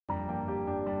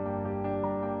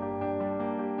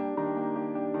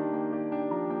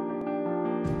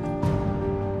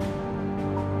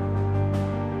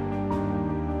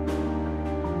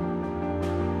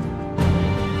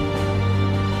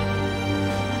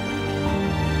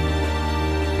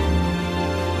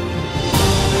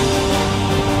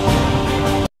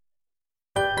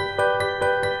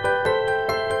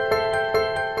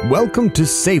Welcome to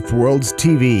Safeworlds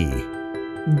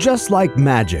TV. Just like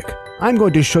magic, I'm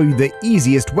going to show you the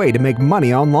easiest way to make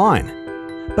money online.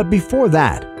 But before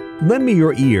that, lend me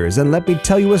your ears and let me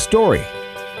tell you a story.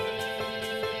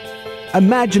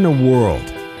 Imagine a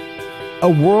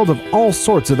world of all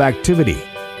sorts of activity,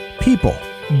 people,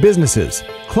 businesses,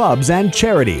 clubs, and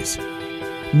charities.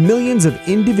 Millions of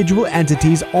individual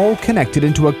entities all connected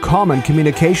into a common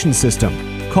communication system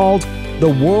called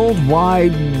the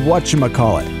worldwide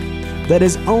whatchamacallit that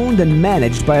is owned and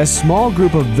managed by a small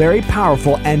group of very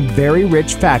powerful and very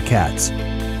rich fat cats.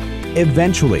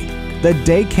 Eventually, the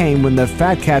day came when the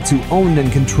fat cats who owned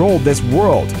and controlled this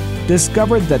world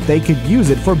discovered that they could use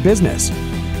it for business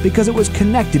because it was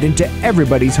connected into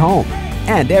everybody's home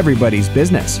and everybody's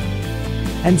business.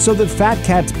 And so the fat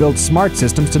cats built smart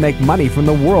systems to make money from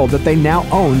the world that they now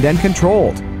owned and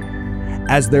controlled.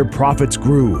 As their profits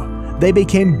grew, they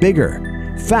became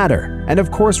bigger, fatter, and of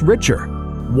course richer.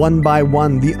 One by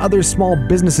one, the other small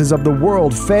businesses of the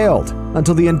world failed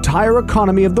until the entire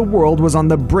economy of the world was on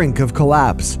the brink of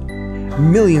collapse.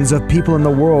 Millions of people in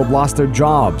the world lost their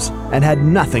jobs and had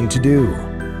nothing to do.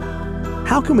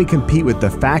 How can we compete with the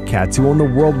fat cats who own the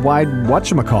worldwide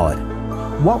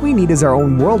whatchamacallit? What we need is our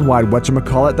own worldwide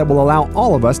whatchamacallit that will allow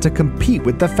all of us to compete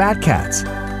with the fat cats.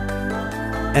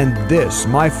 And this,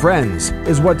 my friends,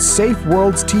 is what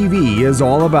Safeworlds TV is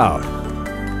all about.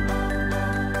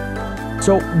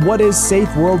 So what is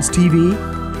Safeworlds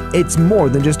TV? It's more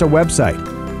than just a website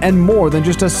and more than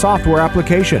just a software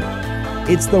application.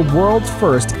 It's the world's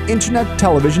first internet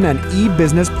television and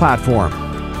e-business platform.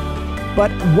 But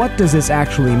what does this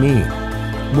actually mean?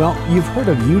 Well, you've heard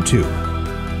of YouTube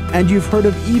and you've heard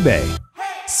of eBay.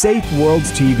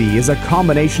 Safeworlds TV is a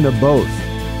combination of both,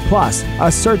 plus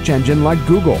a search engine like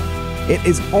Google. It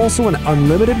is also an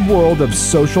unlimited world of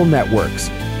social networks.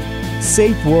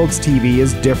 Safeworlds TV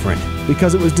is different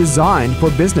because it was designed for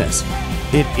business.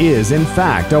 It is, in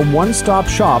fact, a one-stop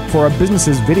shop for a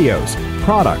business's videos,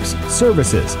 products,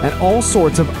 services, and all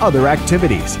sorts of other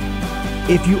activities.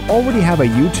 If you already have a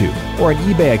YouTube or an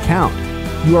eBay account,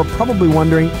 you are probably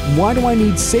wondering, why do I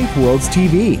need Safeworlds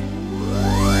TV?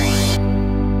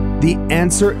 The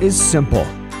answer is simple: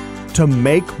 to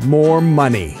make more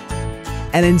money.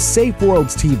 And in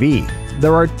Safeworlds TV,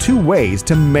 there are two ways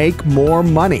to make more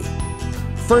money.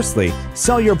 Firstly,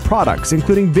 sell your products,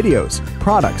 including videos,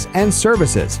 products, and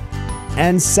services.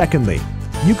 And secondly,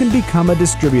 you can become a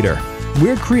distributor.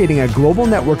 We're creating a global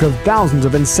network of thousands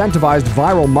of incentivized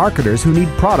viral marketers who need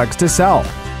products to sell.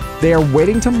 They are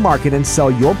waiting to market and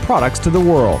sell your products to the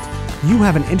world. You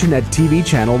have an internet TV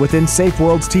channel within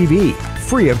Safeworlds TV,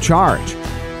 free of charge.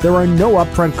 There are no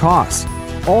upfront costs.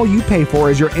 All you pay for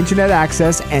is your internet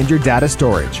access and your data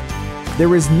storage.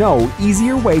 There is no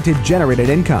easier way to generate an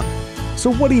income.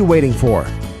 So what are you waiting for?